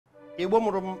Igbo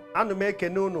mụrụ m anụ m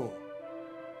ekene unu.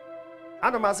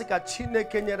 Ana m asị ka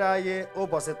Chineke nyere anyị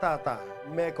ụbọchị tata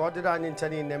mee ka ọ dịrị anyị ncha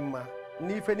niile mma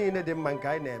n'ife niile dị mma nke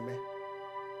anyị na-eme.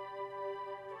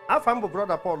 Afa m bụ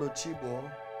brother Paul Chigbo.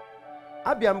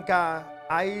 Abịa m ka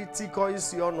anyị tikọ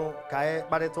isi ọnụ ka anyị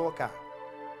kparịta ụka,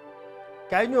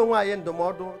 ka anyị nye onwe anyị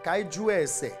ndụmọdụ, ka anyị jụọ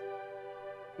ese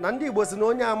na ndị Igbo si na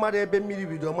onye amara ebe mmiri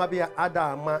bido mabịa ada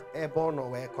ama ebe ọ nọ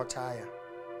wee kọchaa ya.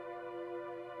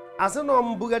 Asị na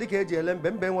mbugharị ka eji ele mbe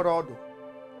nwere ọdụ.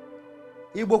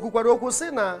 Igbo kwukwara okwu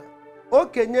sị na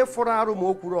okenye fụrụ arụ ma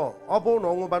o kwuru ọ bụ na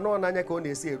ọnwụba nọ n'anya ka ọ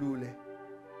na-esi eru ule.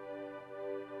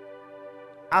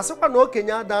 Asịkwa na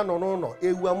okenye ada nọ n'ụlọ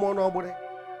ewu amụọ n'ọgbụrị.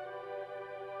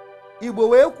 Igbo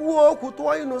wee kwuo okwu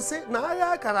tụọ inu sị na agha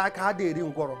akara aka ada eri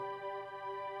ngwọrọ.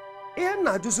 Ihe m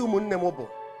na-ajụzi ụmụnne m bụ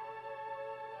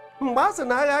mgbe a sị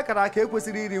na agha akara aka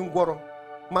ekwesịrị iri ngwọrọ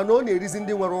mana ọ na-erizi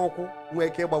ndị nwere ụkwụ nwee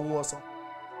ike ịgbanwe ọsọ,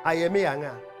 anyị eme ya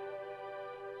ṅaa?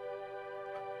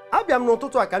 Abịa m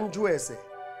n'ụtụtụ a ka m jụọ ese,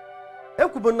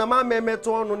 ekwubu na m ama emetụ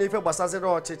ọnụ n'ife gbasaziri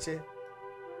ọchịchị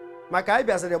maka anyị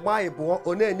bịaziri gbaa ịbụọ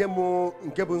ọ na-enye m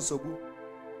nke bụ nsogbu.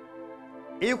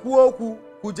 Ikwu okwu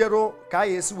kwujero ka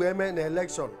anyị esi wee mee na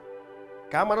elekshọn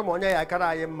ka a mara ma onye ya akara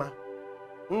anyị mma.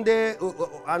 Ndị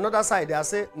another side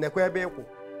asị nekwa ebe ịkwụ.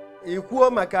 Ikwuo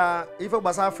maka ife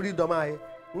gbasara freedom anyị,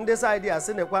 ndị side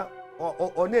asị nekwa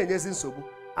ọ na-enyezi nsogbu.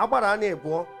 Agbara na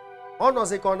ịbụọ ọ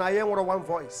nọzi ka ọ na ya nwere one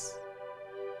voice.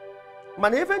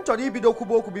 Mana ife m chọrọ ibido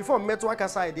kwuba okwu bifo mmetụ aka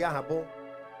side aha bụ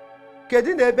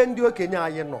kedu na ebe ndị okenye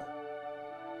anyị nọ.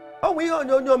 Ọ nwe ihe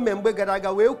onyonyo mme mgbe gara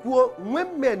aga wee kwuo when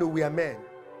men were men.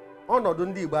 Ọnọdụ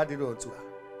ndị Igbo adịrị otu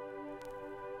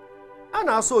a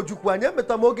na-asọ Ojukwu anyị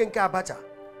emeta m oge nke Abacha.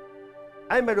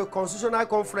 Anyị mere Constitutional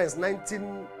Conference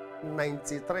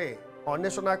 1993 or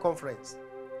National Conference.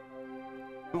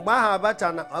 Mgbe ahụ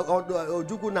Abacha na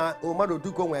Ojukwu na Omar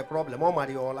Oduko nwere problem, ọ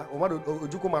mara ya ọla.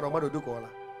 Ojukwu mara Omar Oduko ọla.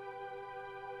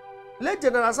 Late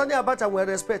General Sani Abacha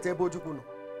nwere respect ebe Ojukwu nọ.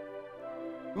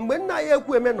 Mgbe nna ya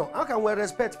ekwu eme nọ, aka nwere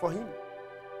respect for him.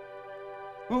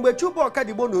 Mgbe Chubu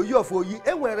Ọkadigbo na Oyi of Oyi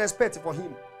enwere respect for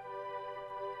him.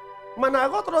 Mana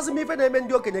aghọtọrọzi m ife na-eme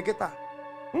ndị okenye kịta.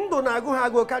 Ndụ na-agụ ha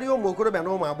agụ karịa ụmụ okorobịa na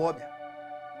ụmụ agbọghọbịa.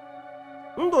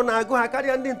 Ndụ na-agụ ha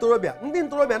karịa ndị ntorobịa. Ndị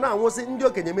ntorobịa na-anwụsị, ndị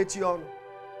okenye mechie ọnụ.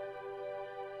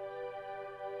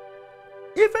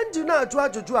 Ife nji na-ajụ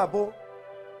ajụjụ abụ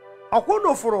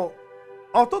ọkwụnụ fụrụ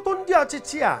ọtụtụ ndị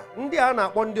ọchịchị a ndị a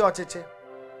na-akpọ ndị ọchịchị.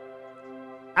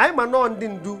 Anyị ma nọọ ndị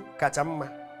ndu kacha mma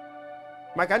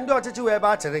maka ndị ọchịchị wee ebe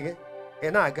a chịrị gị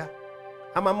ị na-aga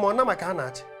ama mma ọna maka ha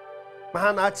na-achị ma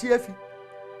ha na-achị efi.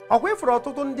 Ọkwa ịfụrụ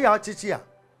ọtụtụ ndị ọchịchị a,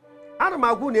 ana m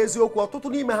agwụ na eziokwu ọtụtụ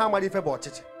n'ime ha mara ife bụ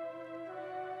ọchịchị.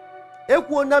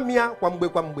 Ekwuo na m ya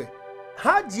kwamgbe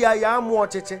ha ji ya amụ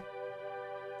ọchịchị.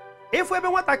 Ịfụ ebe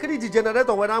nwatakịrị ji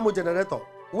jeneretọ were amụ jeneretọ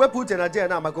wepụ uche na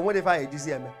jen maka onwere ife anyị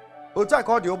ejizi eme, otu a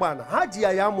ka ọ dị ụgbọala. Ha ji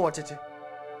ya amụ ọchịchị.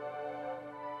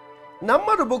 Na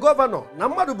mmadụ bụ gọvanọ, na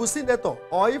mmadụ bụ sinetọ,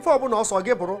 ọ ife ọbụla ọsọ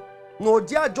gị bụrụ na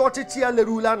ụdị ajọ ọchịchị ya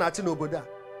lere ule a na-achị n'obodo a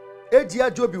eji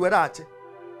ajọ obi were achị.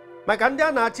 Maka ndị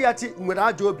a na-achị achị nwere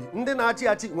ajọ obi, ndị na-achị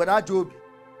achị nwere ajọ obi.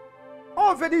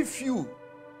 Ọ very few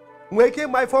nwee ike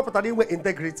ịma ife ọ pụtara inwe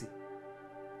integrity.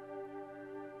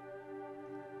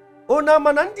 Ona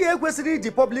mana ndị ekwesịrị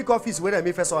iji public office were eme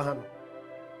ife sọ ha nọ.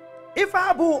 Ife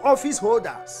ha bụ office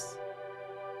holders.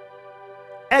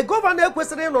 A gọvanọ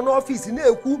ekwesịrị ịnọ n'ọfịs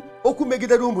na-ekwu okwu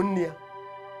megidere ụmụnne ya.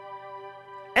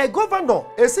 A gọvanọ,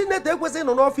 a senator ekwesịrị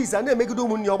ịnọ n'ọfịs a na-emegide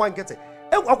ụmụnne ya ọgba nkịtị.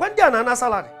 Ọkwa ndị a na-ana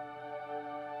salary.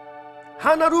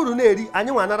 Ha nara uru na-eri,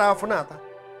 anyị nwa nara afọ na-ata.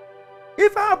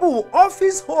 Ife ha bụ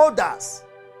office holders.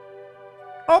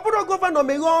 Ọ bụrụ gọvanọ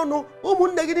meghee ọnụ,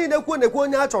 ụmụnne gị niile kwuo na-ekwu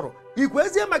onye a chọrọ.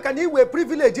 Ikwezie maka na iwe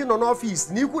privilege nọ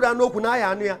n'ọfịs na ikwuru n'okwu na ahịa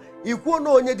anụ ya, ikwuo na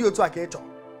onye dị otu a ka ị chọrọ.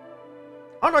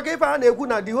 Ọnọdụ ife a na-ekwu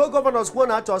na the whole governors kwuo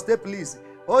na-achọ state police,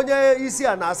 onye isi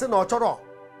a na-asị na ọ chọrọ.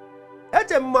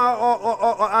 Eche m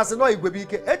asị nọ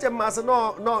Igwebike, eche m asị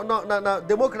na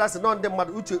demokrasi nọ ndị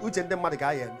mmadụ, uche ndị mmadụ ka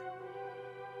a ya eme.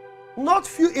 Not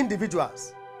few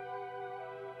individuals.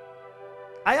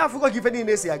 Anyị afụgo gị ife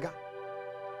niile si aga.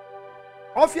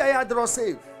 Ọfịa ya adịrọ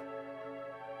safe,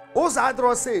 ụzọ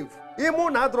adịrọ safe, ime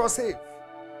ụlọ adịrọ safe.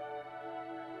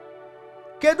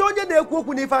 Kedu onye na-ekwu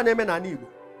okwu n'ife a na-eme n'ala Igbo?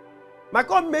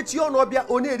 Maka ọ mmechi ọnụ ọbịa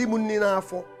ọ na-eri m nri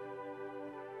n'afọ.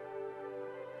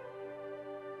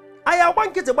 Anyị agba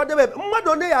nkịtị gbadebe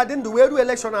mmadụ onye ya adị ndụ wee ruo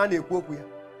elekshọn a na-ekwu okwu ya.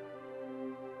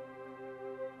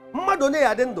 Mmadụ onye ya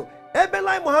adị ndụ ebe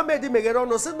Lai Mohammed meghere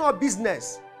ọnụ sị nọ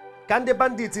biznes ka ndị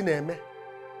bandit na-eme.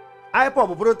 IPOB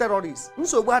bụrụ terrorist,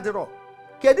 nsogbu adịrọ.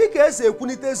 Kedu ka esi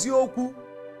ekwunite eziokwu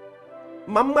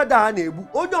ma mmadụ a na-egbu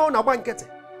onye ọ na-agba nkịtị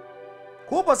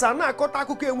ka ụbọchị a na-akọta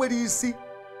akụkọ enwere isi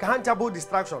ka ha ncha bụ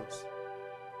distractions.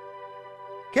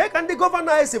 Ka ka ndị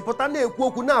gọvanọ anyị si pụta na-ekwu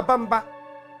okwu na-aba mba.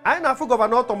 Anyị na-afụ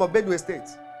gọvanọ Otom Benue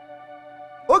steeti.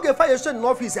 Oge fayeshon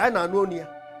n'ọfịs anyị na-anụ onu ya.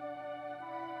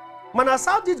 Mana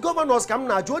South-East governors ka m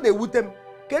na-ajụ, ọ na-ewute m.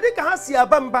 Kedu ka ha si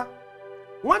aba mba?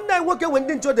 Nwanne anyị nwoke nwe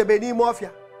ndị nchodebe n'ime ọfịa.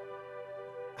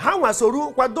 Ha nwa soro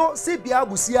kwado si bịa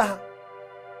gbusie ha.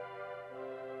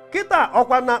 Kịta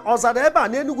ọkwa na ọzara ebe a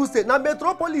n'Enugu steeti na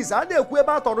Metropolis a na-ekwu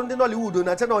ebe a tọrọ ndị Nollywood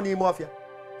na Channel n'ime ọfịa.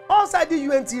 Outside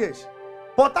UNTH,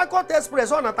 Port Harcourt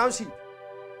Express ọ na township.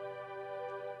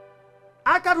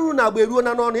 Aka ruru na agba eruo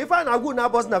na n'ọnụ ife a na-agwụ na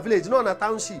Abos na village nọ na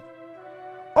township.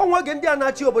 Onwe oge ndị a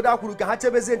na-achị obodo a kwuru ka ha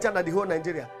chebezie ncha na the whole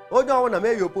Nigeria. Onye ọwụ na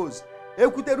mee ya oppose.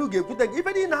 Ekwutere uge ekwute gị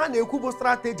ife niile ha na-ekwu bụ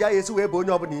strategy anyị esi wee bụ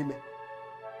onye ọbụla ime.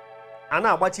 A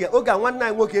na-agbachi ya oge a nwanne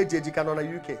anyị nwoke eji eji ka nọ na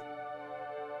UK.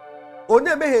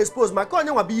 Onye emeghe expose maka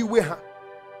onye nwa bụ iwe ha.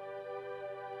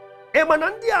 Mana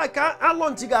ndị a ka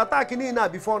alọnchi ga-attack niile a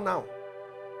before now.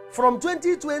 From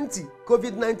 2020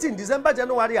 COVID-19 December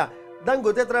January a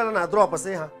Dangote trailer na drop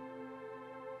si ha.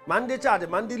 Ma ndị Chad,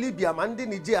 ma ndị Libya, ma ndị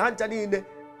Nigeria ha ncha niile.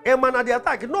 Mana the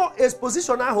attack no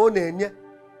exposition ahụ ọ na-enye.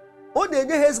 Ọ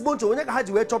na-enye ha ezigbo ncho onye ka ha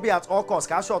ji wee chọba ya at all cost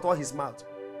ka a shut all his mouth.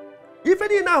 Ife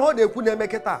niile ahụ ọ na-ekwu na-eme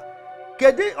kịta.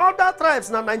 Kedu other tribes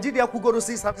na Nigeria kwugoro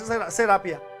si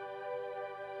serapia?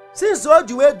 Since o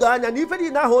ji wee doo anya na ife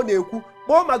niile ahụ ọ na-ekwu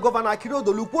kpọọ ma gọvanọ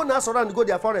Akinodolu kwuo na surround go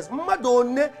their forest, mmadụ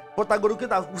one pụtagoro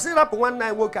kịta kwụsị rapụ nwanne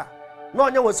anyị nwoke a na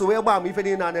onye nweso wee gbaa ma ife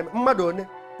niile a na-eme. Mmadụ one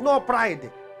no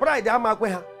pride amakwe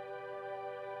ha.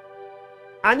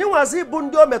 Anyị nwazi bụ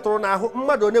ndị o metụrụ n'ahụ,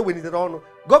 mmadụ one welitere ọnụ,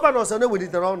 gọvanọs one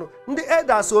welitere ọnụ, ndị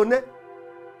elders one,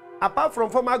 apart from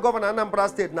former governor Anambra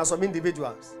State na some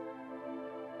individuals.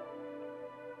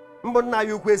 Mbụ nna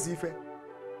ya ukwu ezi ife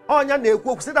ọnya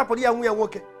na-ekwu okwu sidapụrụ ya nwa ya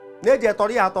nwoke na-eji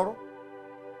etọrọ ya atọrọ.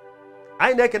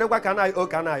 Anyị na-ekenekwa ka na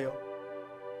oke anayo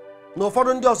na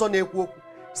ụfọdụ ndị ọzọ na-ekwu okwu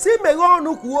si meghe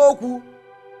ọnụ kwuo okwu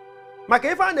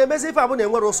maka ife a na-emezi ife abụ na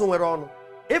enwere ụsụ nwere ọnụ.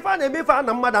 Ife a na-eme ife a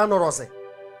na mmadụ anọrọsị.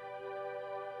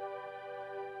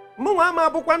 Mụnwa ama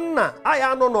abụkwa nna anyị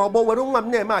anọ n'ọgbọ were nwa m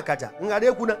na-eme akaja nghara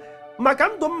ekwu na maka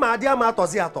ndụ m ma adị ama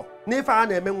atọzi atọ na ife a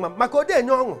na-eme nwa m maka ọ dị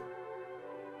enye ọṅụ.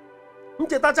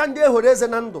 Nchetacha ndị ehoro eze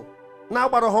na ndụ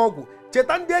na-agbara ha ọgwụ,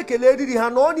 cheta ndị ekele eriri ha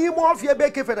nọ n'ime ọfịa ebe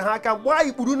ekefere ha aka gbaa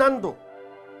ikpuru na ndụ.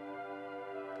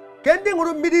 Ke ndị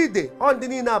ṅụrụ mmiri ide ọ ndị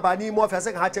niile aba n'ime ọfịa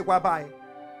sị ka ha chekwaba anyị.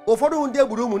 Ụfọdụ ndị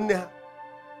egburu ụmụnne ha.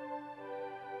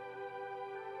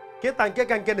 Kịta nke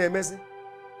ka nke na-emezi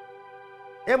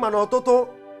ịma na ọtụtụ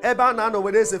ebe a na-anọ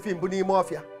were ese fim bụ n'ime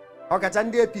ọfịa, ọkacha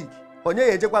ndị epik onye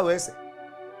ya ejekwa wee ese.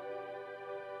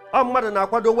 Ọ mmadụ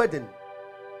na-akwado wedin,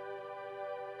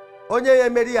 onye ya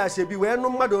emeri ya ashebi wee nụ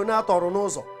mmadụ onye atọrọ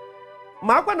n'ụzọ.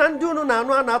 Ma akwa na ndị unu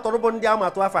na-anụ a na-atọrọ bụ ndị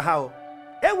amatụ afa ha o.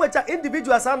 Enwecha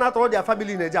individuals a na-atọrọ dia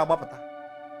family na-eji agbapụta.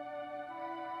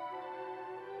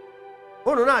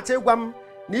 Unu na-achọ ịgwa m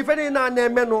na ife niile a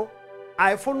na-emenụ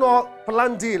ifụ nọ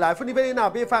plan deal, ifụ ife niile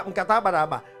abụ ife nkata agbara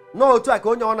agba n'otu a ka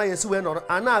onye ọ naghị esi wee nọrọ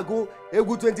a na-agụ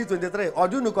egwu 2023 ọ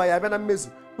dị unu ka ya bịa na mmezu.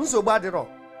 Nsogbu adịrọ.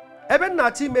 Ebe m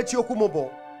na-achọ imechi okwu m bụ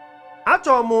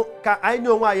achọrọ m ka anyị nye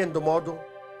onwe anyị ndụmọdụ.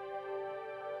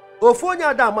 Ofu onye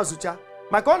ada amazucha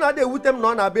maka ọ na-ada ewute m na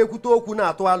ọ na-abịa ekwute okwu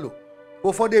na-atụ alụ,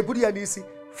 ụfọdụ eburu ya n'isi.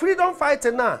 Freedom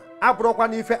fighting na abụrụkwa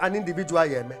n'ife an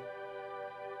individual ya eme.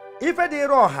 Ife dịrị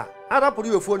ọha arapụrụ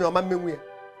ya ofu onye ọma mmenwu ya.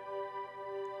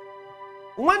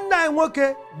 Nwanne anyị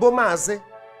nwoke bụ maazị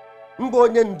mbụ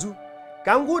onye ndu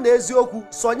ka ngwu na eziokwu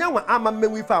sonye nwa ama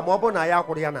mmenwu ife a ma ọ bụ na ya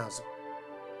akwụrụ ya n'azụ.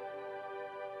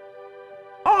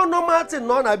 Ọnụ Martin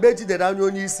na ọ na-abịa ejidere anya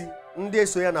onye isi ndị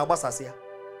eso ya na-agbasasị ya.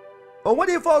 O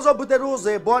nwere ife ọzọ butere ụzọ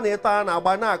ebe ọ na-eto a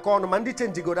na-agba na-akọ ọnụ ma ndị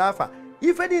chenjigoro afa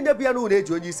ife niile bụ ya na ụlọ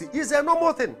eji onye isi ize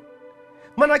normal thing.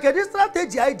 Mana kedu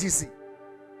strategy anyị ji si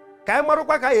ka anyị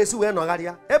marụkwa ka anyị esi wee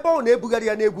nọgharịa ebe ọ na-ebugharị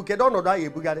ya n'egwu, kedu ọnọdụ anyị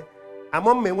ebugharị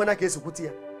ama mma enwena ka esikwute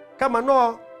ya kama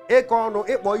nọọ ịkọ ọnụ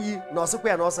ịkpọ iyi na ọsịkwa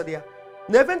ya na ọsịdị ya.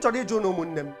 Na ebe m chọrọ ịjụ na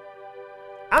ụmụnne m,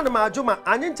 ana m ajụ ma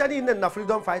anyị ncha niile na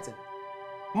freedom fighting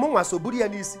mụnwa so buru ya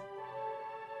n'isi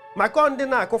maka ndị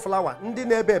na-akụ flawa, ndị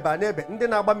na-ebe ebe a na-ebe, ndị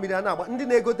na-agba mmiri a na-agba, ndị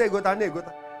na-egote egote a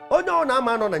na-egota. Onye ọ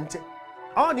na-ama anọ na nche,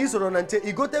 ọ na isoro na nche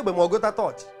igote egbe ma ọ gota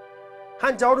tọọchị,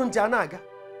 ha nche ọrụ nche a na-aga.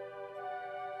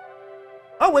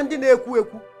 O nwee ndị na-ekwu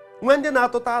ekwu, nwee ndị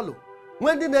na-atụta alụ,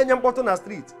 nwee ndị na-enye mkpọtụ na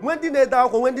street, nwee ndị na-ede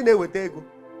akwụkwọ, nwee ndị na-eweta ego.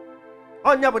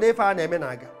 Ọnya bụ na ife a na-eme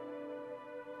na-aga.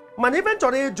 Mana ife m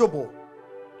chọrọ ịjụ bụ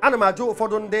ana m ajụ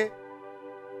ụfọdụ ndị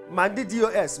ma ndị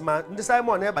DOS ma ndị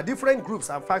Simon Ekpa, different groups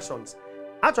and factions.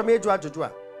 Achọrọ m ịjụ ajụjụ a.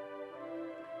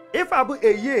 Ife a bụ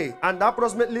a year and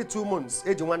approximately 2 months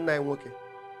eji nwanne anyị nwoke.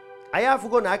 Anyị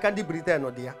afụgo na aka ndị Britain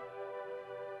dị ya.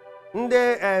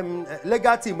 Ndị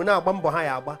legal team na-agba mbọ ha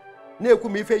ya agba na-ekwu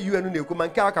ma ife UN na-ekwu ma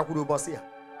nke aka kwuru ụbọchị ya.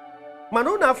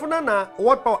 Mana unu afụna na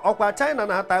world power ọkwa China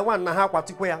na Taiwan na ha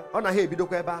akwatikwa ya, ọ na ha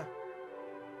ebidokwa ebe ahụ.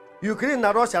 Ukraine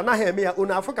na Russia anaghị eme ya.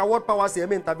 Unu afụ ka world power si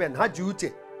eme intervene, ha ji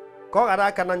uche ka ọ ghara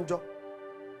aka na njọ.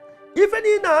 Ife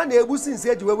niile a na-egbu sinsi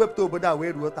eji wee wepụta obodo a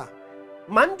wee ruo taa.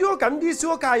 Ma ndị ụka, ndị isi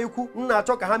ụka anyị kwu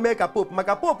na-achọ ka ha mee ka pope,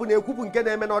 maka pope na-ekwupụ nke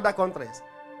na-eme na other countries.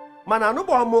 Mana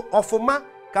anụbọghị m ọfụma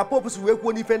ka pope si wee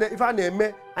kwuo n'ife a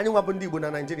na-eme anyị nwa bụ ndị Igbo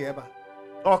na Nigeria ebe a,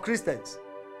 ọ Christians.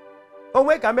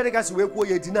 Onwe ka America si wee kwuo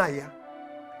ya edina ya.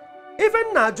 Ife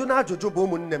m na-ajụ na ajụjụ bụ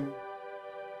ụmụnne m,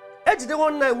 ejidewo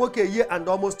nna anyị nwoke year and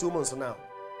almost 2 months now.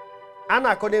 A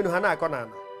na-akọ n'elu, ha na-akọ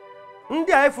n'ala.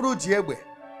 Ndị a ifuru ji egbe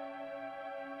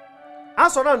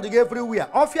around gị everywhere.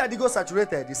 Ọfịa adịgo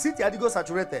saturated, city adịgo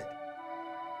saturated.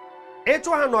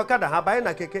 Ịchụ ha n'ọkada ha banye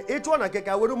na keke, ịchụọ na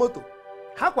keke were moto.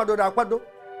 Ha kwadoro akwado.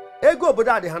 Ego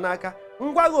obodo adị ha n'aka,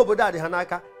 ngwa agha obodo adị ha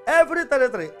n'aka, every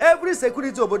territory, every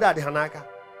security obodo adị ha n'aka.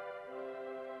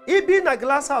 Ibi na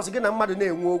glass house gị na mmadụ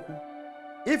na-enwe okwu,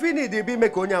 ife need ibe ime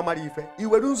ka onye amara ife,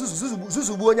 iwere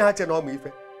nzuzugbu onye ha che na ọmụ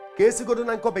ife ka esigodo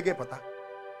na nkọbe gị pụta.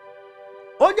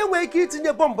 Onye nwere ike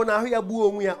itinye bọmbụ n'ahụ ya gbuo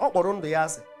onwe ya, ọ kpọrọ ndụ ya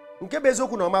asị, nke bụ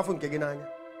eziokwu na ọmafụ nke gị n'anya.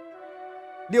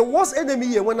 The worst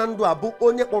enemy ya enwe na ndụ a bụ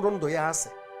onye kpọrọ ndụ ya asị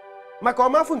maka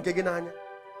ọmafụ nke gị n'anya.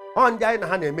 Ọ ndị anyị na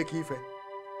ha na-eme ka ife.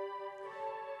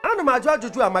 Ana m ajụ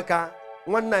ajụjụ a maka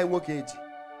nwanne anyị nwoke Eji.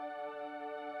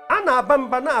 A na-aba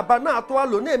mba na-aba na-atụ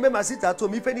alo na-eme ma site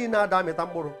atom ife niile ada amịta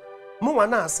mkpụrụ. Mụnwa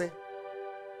na-asị,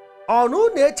 ọnụ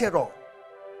na-echero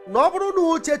na ọ bụrụ na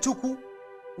uche Chukwu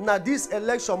na this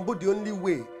election bụ the only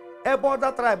way ebe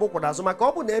other tribe kwụrụ azụ, maka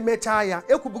ọ bụ na emechaa ya,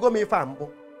 ekwubugo m ife a mbụ.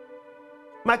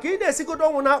 Maka ị na-esigodo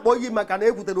ọnwụ na-akpọ iyi maka na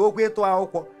ekwutere okwu ịtụ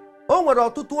akwụkwọ. O nwere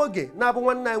ọtụtụ oge na-abụ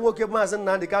nwanne anyị nwoke Maazị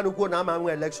Nnamdi Kanu kwuo na ama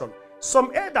nwe election. Some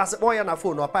elders kpọọ ya na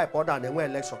phone ọ pipe ọ da na-enwe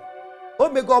election. O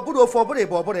mego ọ bụrụ ofe, ọ bụrụ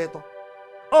ịbụ, ọ bụrụ ịtọ.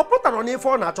 Ọ pụtara na ife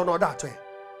ọ na-achọ na ọ da-achọ ya.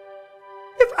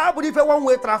 Ife a bụrụ ife one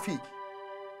way traffic.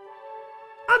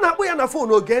 A na-akpọ ya na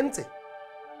phone oge ntị.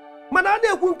 Mana a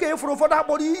na-ekwu nke ifuru ụfọdụ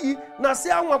akpọrọ iyi na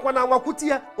si anwakwa na anwakwuti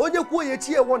ya, onye kwuo ya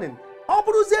chie warning. Ọ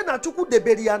bụrụzie na Chukwu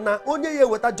debere ya na onye ya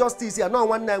eweta justice ya na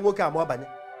nwanne anyị nwoke ama ọbanye,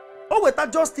 o weta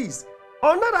justice,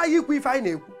 ọ nara anyị ikwu ife anyị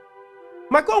na-ekwu.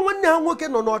 Maka nwanne ha nwoke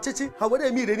nọ n'ọchịchị, ha were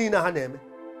eme ire niile ha na-eme,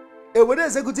 ewere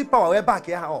executive power wee back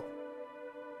ya ha ọ.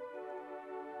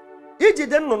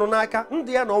 Ijide nnụnụ n'aka,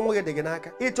 ndụ ya na ọnwụ gị dị gị n'aka.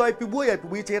 Ịchọ ipigbuo ya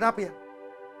epigbu, iche ịrapụ ya.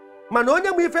 Mana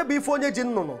onye ma ife bụ ife onye ji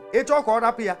nnụnụ, ịchọ ka ọ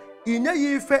rapụ ya, inye ya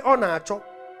ife ọ na-achọ.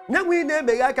 Nyenwe ị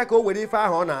na-emeghe aka ka o were ife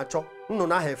ahụ ọ na-achọ,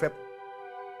 nnụnụ ahụ efepụ.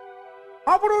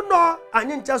 Ọ bụrụ na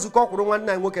anyị ncha zukọ kwụrụ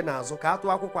nwanne anyị nwoke n'azụ ka atụ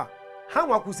akwụkwọ a, ha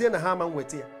nwakwuzie na ha ama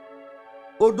nweta ya.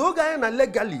 Odoge anyị na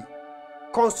legally,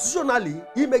 constitutionally,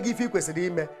 ime gị ife kwesịrị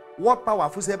ime, world power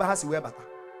fụzi ebe ha si wee bata.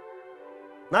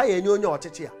 Na ya enye onye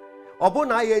ọchịchị ya, ọ bụ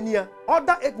na ya enye ya,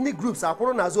 other ethnic groups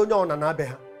akwụrụ n'azụ onye ọna na-abịa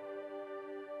ha.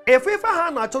 Efe ife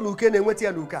ha na-achọ na uke na-enweta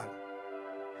ya n'uke ala.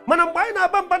 Mana mgbe anyị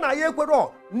na-aba mba na ya ekwere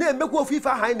na-emekwa ofe ife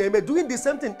ahụ anyị na-eme, doing the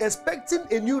same thing, expecting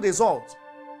a new result.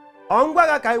 Ọ ngwa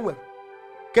agha ka anyị nwere.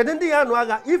 Kedu ndị ya anụ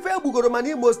agha? Ife egbugoro ma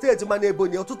n'Imo steeti ma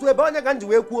n'Ebonyi, ọtụtụ ebe onye ka nji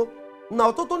wee kwuo na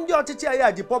ọtụtụ ndị ọchịchị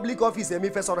anyị ji public office eme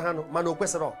ife sọrọ ha nụ, mana o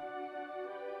kwesịrọ.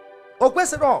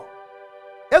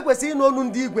 Ekwesịghị ịnụ ọnụ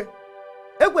ndị igwe,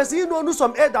 ekwesịghị ịnụ ọnụ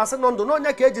some elders nọ ndụ,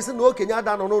 n'ọnya ka eji sị na okenye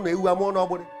ada nọ n'ụlọ ewu amụọ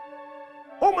n'ọgbụrị.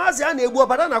 Ụmụazị a na-egbu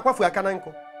ọbara na-akwafu aka na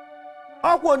nkụ.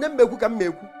 Ọkwa onye mmekwu ka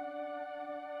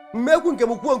mmekwu nke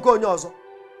m kwuo nke onye ọzọ.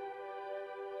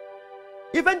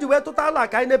 Ife nji wee tụta ala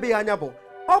ka anyị na-ebe ya anya bụ,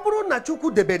 ọ bụrụ na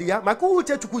Chukwu debere ya maka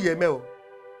uche Chukwu ya eme o.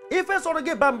 Ife sọrọ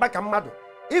gị ba mba ka mmadụ,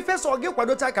 ife sọrọ gị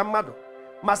kwadocha ka mmadụ,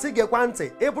 ma sị gekwa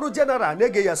ntị, ịbụrụ general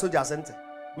na-ege ya sojas ntị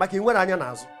maka inwere anya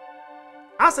n'azụ.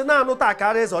 A sị na-anụ taa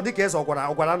karịa eze, ọ dịka eze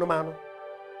ọgwara anụmanụ.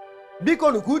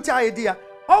 Biko nụ ka uche anyị dị ya.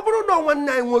 Ọ bụrụ na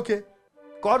nwanne anyị nwoke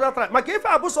ka ọ datara maka ife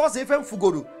abụ sọsọ ife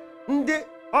mfugoro ndị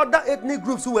other ethnic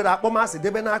groups were akpọmasị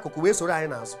debe n'akụkụ wee soro anyị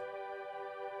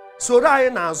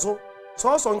n'azụ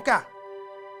sọsọ nke a.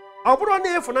 Ọ bụrụ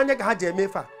na ịfụnanya ka ha ji eme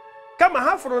ife a, kama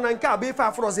ha fụrụ na nke a bụ ife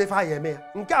afụrọzi ife anyị eme ya,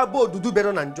 nke a bụ odudu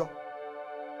bere na njọ.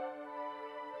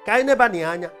 Ka anyị neba na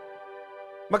ya anya,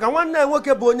 maka nwanne anyị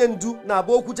nwoke bụ onye ndu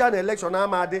na-abụ okwucha na elekshọn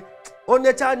ama adị,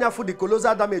 onyecha anya fụ dị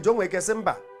colossal damage, o nwere kesị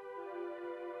mba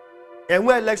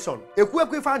enwe elekshọn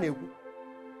ekwu ife a na-ekwu.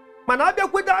 Mana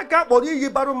abịakwede aka kpọrọ iyi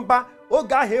barụ mba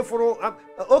oge ahụ ịfụrụ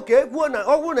oke egwuo na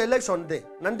ọgwụ na elekshọn dị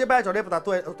na ndị be anyị chọrọ ịpụta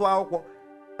tụọ akwụkwọ,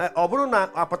 ọ bụrụ na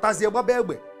apụtazie gbaba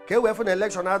egbe ka e wee fụ na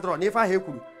elekshọn adọrọ n'ife ahụ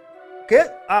ekwuru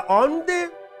ka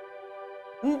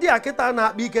ndị a kịta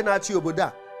na-akpa ike na-achị obodo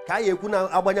a ka anyị ekwu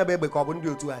na-agbanya bụ egbe ka ọ bụ ndị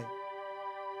otu anyị.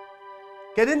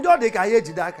 Kedu ndị ọ dị ka anyị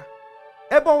ejide aka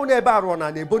ebe ọnwụ na ebe arụọ na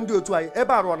ebo ndị otu anyị,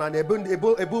 ebe arụọ na ebe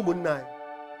ụmụnne anyị.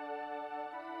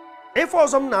 ife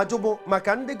ọzọ m na-ajụ bụ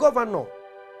maka ndị gọvanọ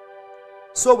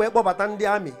so wee kpọbata ndị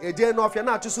amị eje n'ọfịa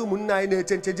na-achụso ụmụnne anyị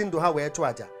na-eche nche ji ndụ ha wee chụọ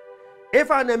aja.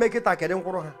 Ife a na-eme kịta kedu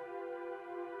nkwụrụ ha,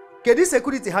 kedu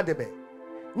sekuriti ha debe?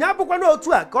 Nya bụkwa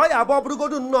n'otu a ka ọ ya abụ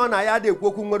ọbụrụgodu nnọọ na ya na-ekwu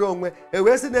okwu nwere onwe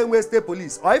ewee sị na-enwe steeti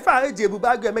polisi. Ọ ife a eji ebube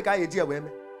agụ eme ka a eji ya wee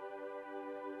mee?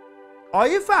 Ọ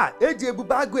ife a eji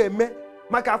ebube agụ eme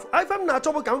maka ife m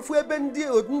na-achọ bụ ka m fụ ebe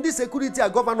ndị sekuriti a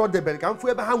gọvanọ debere, ka m fụ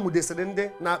ebe ha nwudesịrị ndị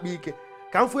na-akpa ike,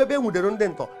 ka m fụ ebe nwudere ndị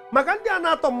ntọ. Maka ndị a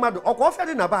na-atọ mmadụ ọkwa ọfịa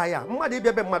dị na be ya mmadụ ịbịa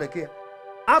ebe mmadụ ka ya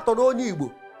atọrọ onye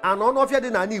Igbo anọ n'ọfịa dị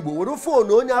n'ala Igbo were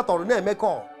foonu onye atọrọ na-eme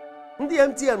kọl. Ndị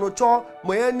MTN chọọ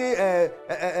ma ya ni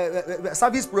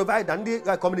service provider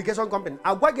ndị communication company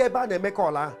agwa gị ebe a na-eme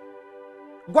kọl ahụ,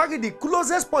 gwa gị the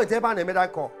closest point ebe a na-emeda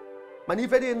kọl, mana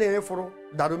ife dị na-efuru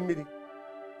darụ mmiri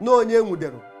na onye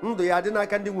nwudere ndụ ya dị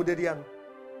n'aka ndị nwudere ya.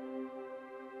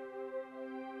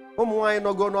 Ụmụ nwaanyị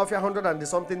nọgo n'ọfịa 100 and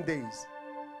something days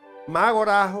ma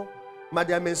aghọrọ ahụ ma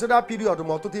dia menstrual period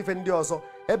ma ọtụtụ ife ndị ọzọ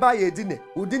ebe a ya edine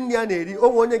ụdị nri a na-eri.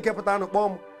 Onwe onye nke pụta anụ kpọọ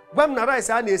m gwa m na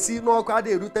rice a na-esi n'ọkụ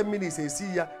adịghị eru 10 minutes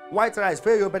esi ya, white rice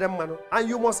fee ya obere mmanụ, and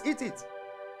you must eat it.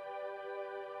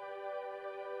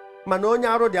 Mana onye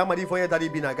arụ dị amara ife onye dara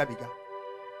ibi na-agabiga.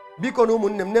 Biko na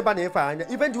ụmụnne m neba na ife anya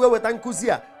ife nji wee weta nkụzi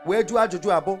a wee jụọ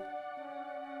ajụjụ abụ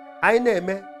anyị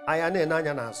na-eme anyị na-ene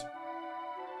anya n'azụ,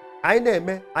 anyị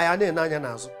na-eme anyị na-ene anya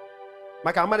n'azụ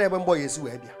maka amara ebe mgbọ ya esi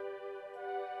wee bịa.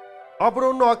 Ọ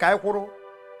bụrụ nnọọ ka anyị kwụrụ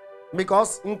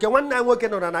because nke nwanne anyị nwoke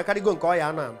nọrọ na karịgo nke ọya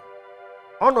anọ anọ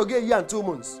ọ nọgo eyi ya 2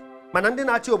 months, mana ndị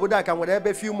na-achị obodo a ka nwere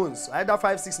ebe few months either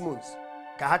 5-6 months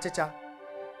ka ha chịcha.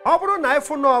 Ọ bụrụ na anyị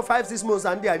fụ nọọ 5-6 months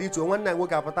a ndị a rituo nwanne anyị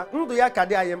nwoke apụta ndụ ya ka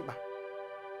dị anyị mkpa.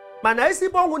 Mana isi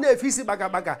bụ ọnwụ na-efe isi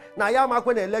gbagagbaga na ya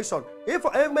amakwe na elekshọn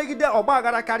emegide ọgba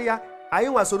aghara karịa anyị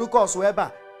nwasoro kọsụ ebe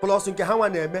a plus nke ha nwa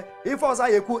na-eme ife ọzọ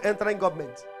ya ekwu entering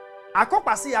gọọmenti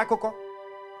akọkwasị ya akụkọ.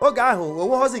 Oge ahụ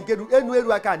onweghọzi nke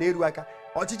eru aka na-eru aka,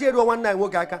 ọchịchị eruo nwanne anyị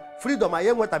nwoke aka, freedom anyị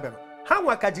enwetabịara. Ha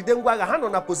nwa ka jide ngwa agha, ha nọ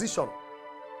na pozishọn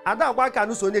ada agba aka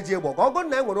n'ụso onye ji egbe ọgụ. Ọgụ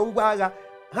na enwere ngwa agha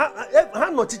ha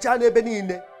nọchicha n'ebe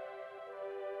niile.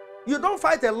 You don't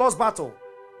fight a lost battle.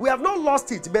 We have not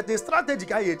lost it, but the strategy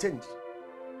ka anyị change.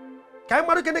 Ka anyị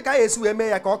mara kene ka anyị esi wee mee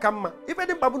ya ka ọ ka mma. Ife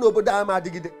dị mkpa bụ na obodo a ma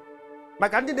adịgide.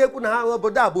 Maka ndị na-ekwu na ha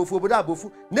obodo a bụ ofu obodo a bụ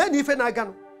ofu na-enye ife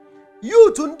na-aganụ.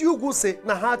 Youth ndị ugwu si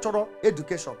na ha chọrọ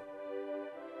education,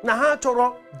 na ha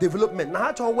chọrọ development, na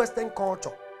ha chọrọ western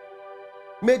culture.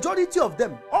 Majority of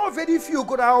them, all very few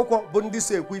gụrụ akwụkwọ bụ ndị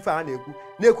so ekwu ife a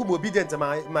na-ekwu ma obedient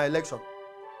ma election.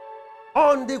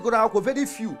 All ndị gụrụ akwụkwọ very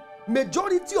few,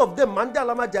 majority of them ma ndị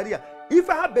alama jaria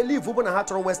ife ha believe bụ na ha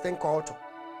chọrọ western culture.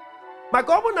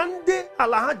 Maka ọ bụ na ndị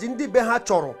ala ha ji ndị be ha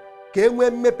chọrọ ka e nwee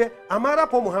mmepe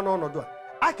amarapụ ụmụ ha n'ọnọdụ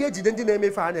a ka ejide ndị na-eme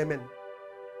ife ha na-eme.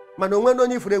 Mana onwe na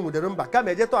onye ifuru enwudere mba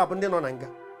kama eje tọhapụ ndị nọ na nga,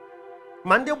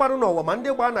 ma ndị gbarụ n'ụwa ma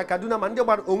ndị gbara na Kaduna ma ndị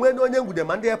gbara onwe na onye nwude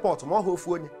ma ndị airport ma ọ ha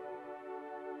ofu onye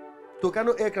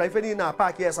Tokano Aircraft ife niile na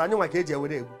paakị esa anyị nwa ka eji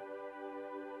ewere egwu.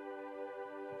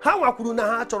 Ha nwakwuru na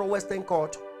ha chọrọ western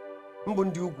culture mbụ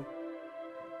ndị ugwu.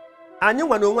 Anyị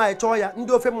nwa na onwe anyị chọọ ya,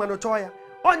 ndị ofe mmanụ chọọ ya.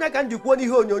 Ọnya ka ndị kwuo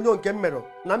n'ihe onyonyo nke m mere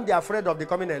na m dị afraid of the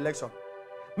coming election.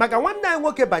 Maka nwanne anyị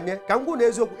nwoke banye ka m gwụ na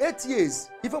eziokwu 8 years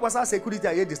ife gbasara security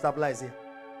anyị destabilize ya.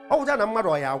 Ọ gwụcha na mmadụ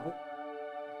ọya agwụ.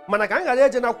 Mana ka m ghara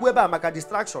eje nakwu ebe a maka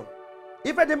distraction.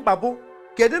 Ife dị mkpa bụ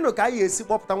kedụnụ ka anyị esi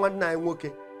kpọpụta nwanne anyị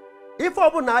nwoke. Ife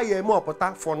ọbụla anyị eme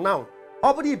ọpụta for now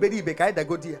ọ bụrụ iberibe ka anyị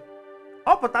dagodi ya.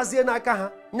 Ọ pụtazie n'aka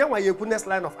ha nyanwa ya ekwu next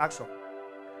line of action.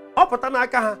 Ọ pụta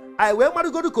n'aka ha anyị wee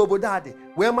marụgodu ka obodo a dị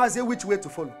wee mazie which way to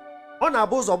follow. Ọ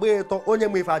na-abụ ụzọ gbaa ịtọ onye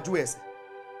ma ife ajụ ese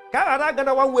ka a ghara aga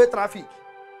na one way traffic.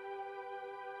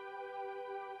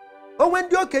 Onwe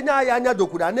ndị okenye anyị anya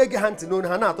dokwuru a na-ege ha ntị n'onu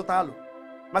ha na-atụta alụ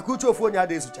maka uche ofu onye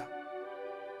ada ezucha.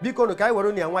 Biko nụ ka anyị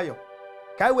were na ya nwayọ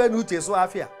ka anyị wee na uche sụọ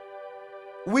afịa.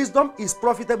 Wisdom is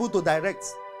profitable to direct.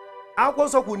 Akwụkwọ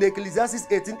nsọ kwuru na Ecclesiastes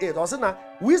 18:8 ọ sị na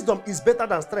wisdom is better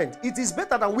than strength. It is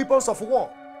better than weapons of war.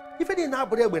 Ife niile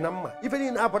abụrụ egbe na mma, ife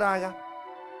niile abụrụ agha.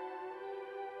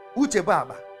 Uche bụ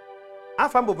agba.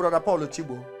 Afa mbụ brother Paul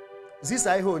Chigbo.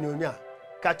 Zisa ihe onyonyo a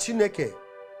ka Chineke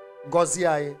gọzie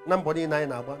anyị na mbọ niile anyị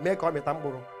na-agba mee ka ọ mịta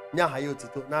mkpụrụ nye aha ya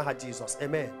otito n'aha Jizọs.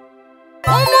 Amen.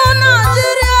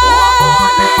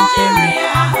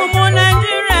 Ụmụ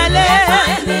Naịjirịa ebe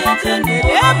anyị na-eje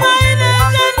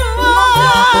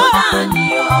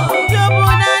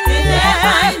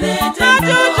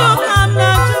n'ajụjụ ka m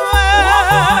na-ajụ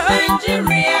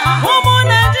ụmụ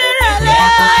Naịjirịa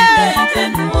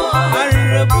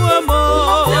arịrị gbuo m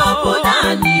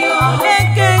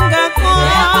eke ngakọ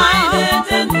ebe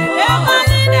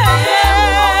anyị na-eje.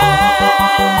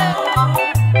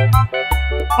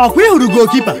 Ọkwa ịhụrụ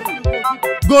goalkeeper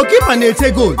na-ete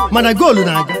goolu mana goolu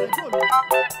na-aga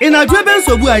ị na-ajụ ebe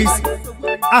nsogbu a isi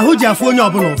ahụ ji afụ onye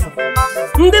ọbụla ụfụ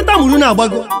ndị tamuru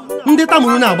na-agbago ndị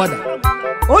tamuru na-agbada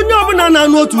onye ọbụla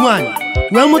na-anụ otu nwaanyị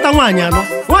wee mụta nwaanyị anọ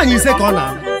nwaanyị ise ka ọ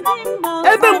na-anụ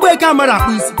ebe Mgbeke amara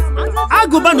akpụ isi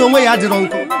agụba na onwe ya adịrọ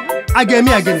nkụ a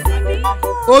ga-eme ya gịnị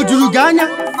o juru gị anya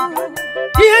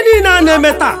ihe niile a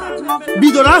na-eme taa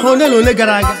bidoro aha ole na ole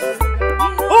gara aga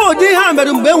ụdị ihe a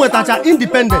mere mgbe e nwetacha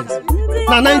independence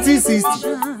na 1960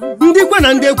 ndị kwe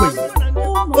na ndị ekweghị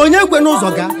onye kwe n'ụzọ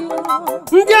gaa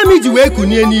ndị amị ji wee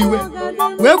kunie n'iwe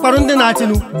wee kwarụ ndị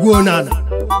na-achịnụ gwuo n'ala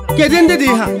kedu ndị dị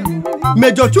ha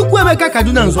Mejọ Chukwuemeka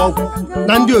Kaduna Nzọụkwụ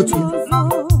na ndị otu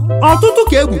ọtụtụ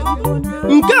ka egbu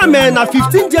nke a mere na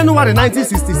 15 Jenụwarị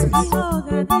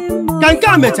 1966 ka nke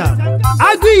a mechara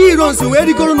Agụ Iyi Ironsi wee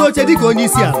rigoro n'oche dịka onye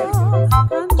isi ala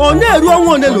onye eruo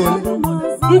ọnwa ole na ole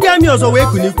ndị amị ọzọ wee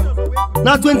kunikwa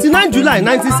na 29 Julaị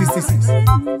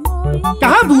 1966 ka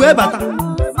ha bụ wee bata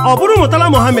ọ bụrụ Murtala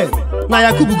Mohammed na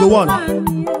Yakubu Gowon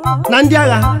na ndị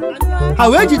agha ha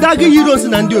wee jide Agụ Iyi Ironsi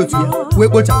na ndị otu ya wee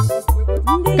kpochapụ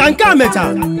ka nke a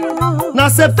mechara na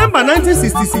Septemba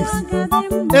 1966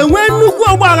 enwee nnukwu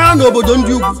ọgbaghara n'obodo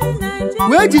ndị ugwu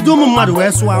wee jide ụmụ mmadụ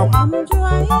wee sụọ akwa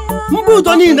mba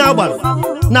ụtọ niile agbara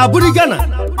na Aburi Ghana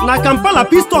na Kampala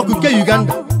Peace Talk nke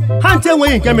Uganda ha nche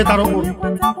enweghị nke metara ụkpụrụ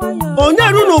onye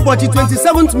ru n'ụbọchị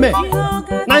 27 May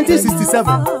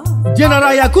 1967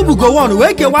 General Yakubu Gowon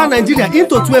wee kewaa Nigeria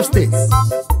into 12 states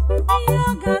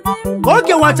ka o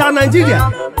kewachaa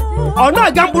Nigeria ọ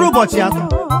na-aga mkpụrụ ụbọchị atọ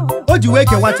o ji wee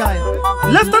kewacha ya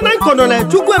Lieutenant Colonel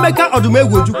Chukwuemeka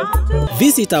Odumegwu Ojukwu.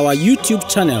 Visit our YouTube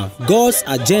channel, God's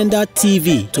Agenda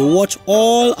TV, to watch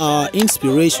all our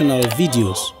inspirational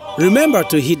videos. Remember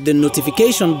to hit the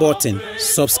notification button,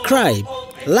 subscribe,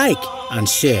 like, and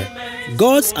share.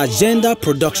 God's Agenda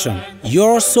Production.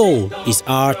 Your soul is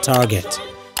our target.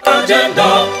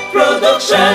 Agenda Production.